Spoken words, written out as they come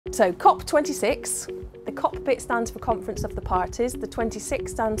So COP26, the COP bit stands for Conference of the Parties, the 26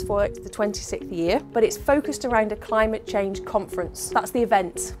 stands for the 26th year, but it's focused around a climate change conference. That's the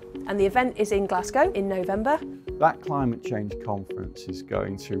event, and the event is in Glasgow in November. That climate change conference is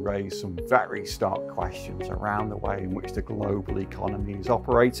going to raise some very stark questions around the way in which the global economy is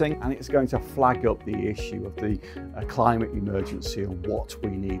operating, and it's going to flag up the issue of the climate emergency and what we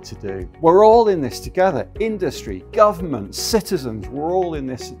need to do. We're all in this together. Industry, government, citizens, we're all in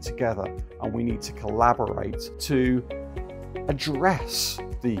this together, and we need to collaborate to address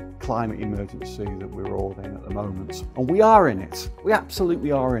the climate emergency that we're all in at the moment. And we are in it. We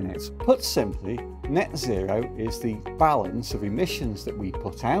absolutely are in it. Put simply, net zero is the balance of emissions that we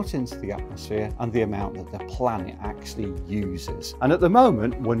put out into the atmosphere and the amount that the planet actually uses. And at the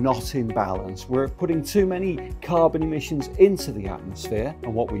moment, we're not in balance. We're putting too many carbon emissions into the atmosphere,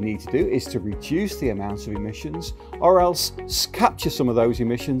 and what we need to do is to reduce the amount of emissions, or else capture some of those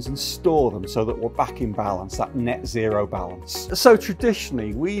emissions and store them so that we're back in balance, that net zero balance. So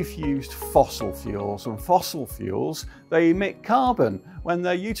traditionally, we've used fossil fuels, and fossil fuels, they emit carbon when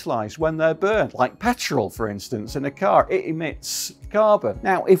they're utilised, when they're burned, like petrol, for instance, in a car, it emits carbon.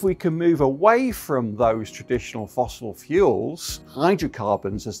 Now, if we can move away from those traditional fossil fuels,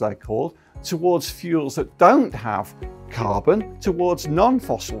 hydrocarbons as they're called, towards fuels that don't have carbon, towards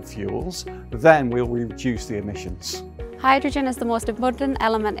non-fossil fuels, then we'll reduce the emissions. Hydrogen is the most abundant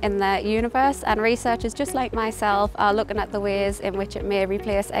element in the universe, and researchers just like myself are looking at the ways in which it may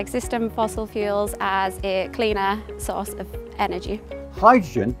replace existing fossil fuels as a cleaner source of energy.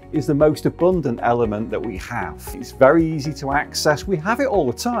 Hydrogen is the most abundant element that we have. It's very easy to access. We have it all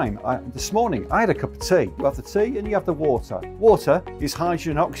the time. This morning I had a cup of tea. You have the tea and you have the water. Water is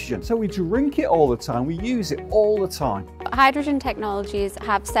hydrogen and oxygen. So we drink it all the time. We use it all the time. Hydrogen technologies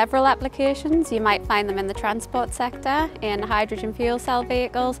have several applications. You might find them in the transport sector, in hydrogen fuel cell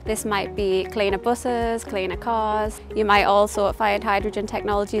vehicles. This might be cleaner buses, cleaner cars. You might also find hydrogen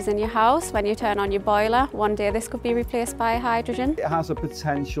technologies in your house. When you turn on your boiler, one day this could be replaced by hydrogen. It has a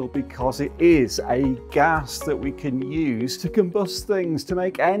potential because it is a gas that we can use to combust things, to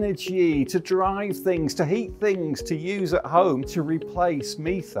make energy, to drive things, to heat things, to use at home, to replace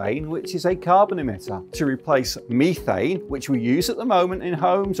methane, which is a carbon emitter, to replace methane, which we use at the moment in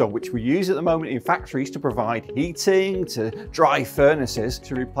homes, or which we use at the moment in factories to provide heating, to dry furnaces,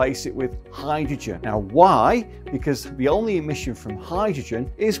 to replace it with hydrogen. Now, why? Because the only emission from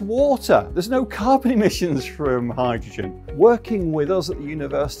hydrogen is water. There's no carbon emissions from hydrogen. Working with us at the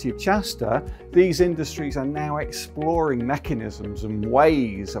University of Chester, these industries are now exploring mechanisms and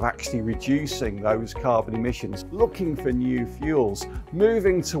ways of actually reducing those carbon emissions, looking for new fuels,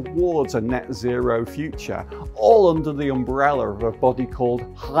 moving towards a net zero future, all under the umbrella of a body called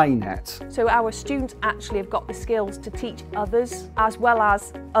HyNet. So our students actually have got the skills to teach others as well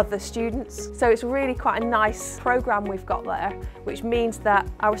as other students. So it's really quite a nice programme we've got there, which means that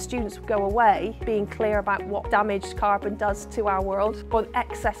our students go away being clear about what damaged carbon does to our world, what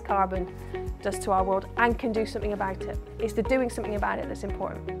excess carbon does to our world, and can do something about it. It's the doing something about it that's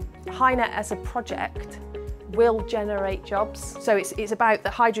important. HyNet as a project will generate jobs. So it's about the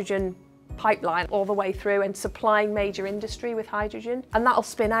hydrogen pipeline all the way through and supplying major industry with hydrogen, and that'll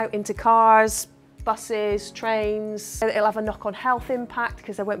spin out into cars, buses, trains. It'll have a knock-on health impact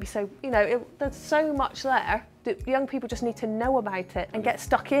because there won't be so, there's so much there that young people just need to know about it and get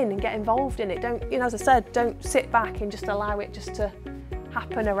stuck in and get involved in it. Don't, as I said, don't sit back and just allow it just to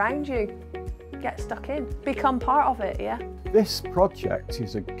happen around you. Get stuck in, become part of it, yeah? This project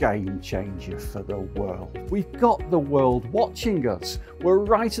is a game changer for the world. We've got the world watching us. We're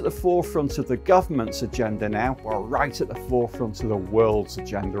right at the forefront of the government's agenda now. We're right at the forefront of the world's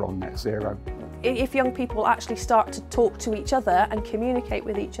agenda on net zero. If young people actually start to talk to each other and communicate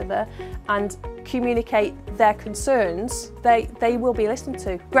with each other and communicate their concerns, they will be listened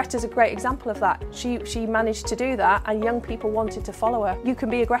to. Greta's a great example of that. She managed to do that and young people wanted to follow her. You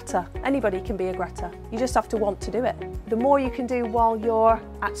can be a Greta. Anybody can be a Greta. You just have to want to do it. The more you can do while you're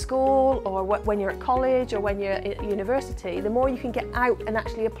at school or when you're at college or when you're at university, the more you can get out and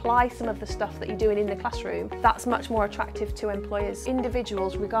actually apply some of the stuff that you're doing in the classroom, that's much more attractive to employers.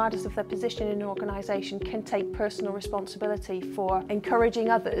 Individuals, regardless of their position in an organisation, can take personal responsibility for encouraging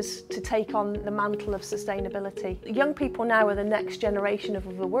others to take on the mantle of sustainability. Young people now are the next generation of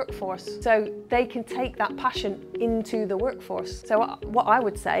the workforce, so they can take that passion into the workforce. So what I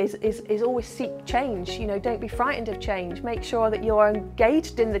would say is always seek change. Don't be frightened of change. Make sure that you're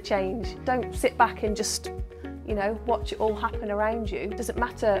engaged in the change. Don't sit back and just you know, watch it all happen around you. It doesn't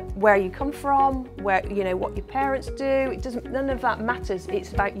matter where you come from, where, you know, what your parents do. None of that matters.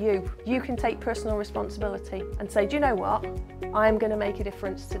 It's about you. You can take personal responsibility and say, do you know what? I'm going to make a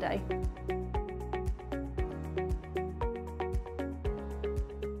difference today.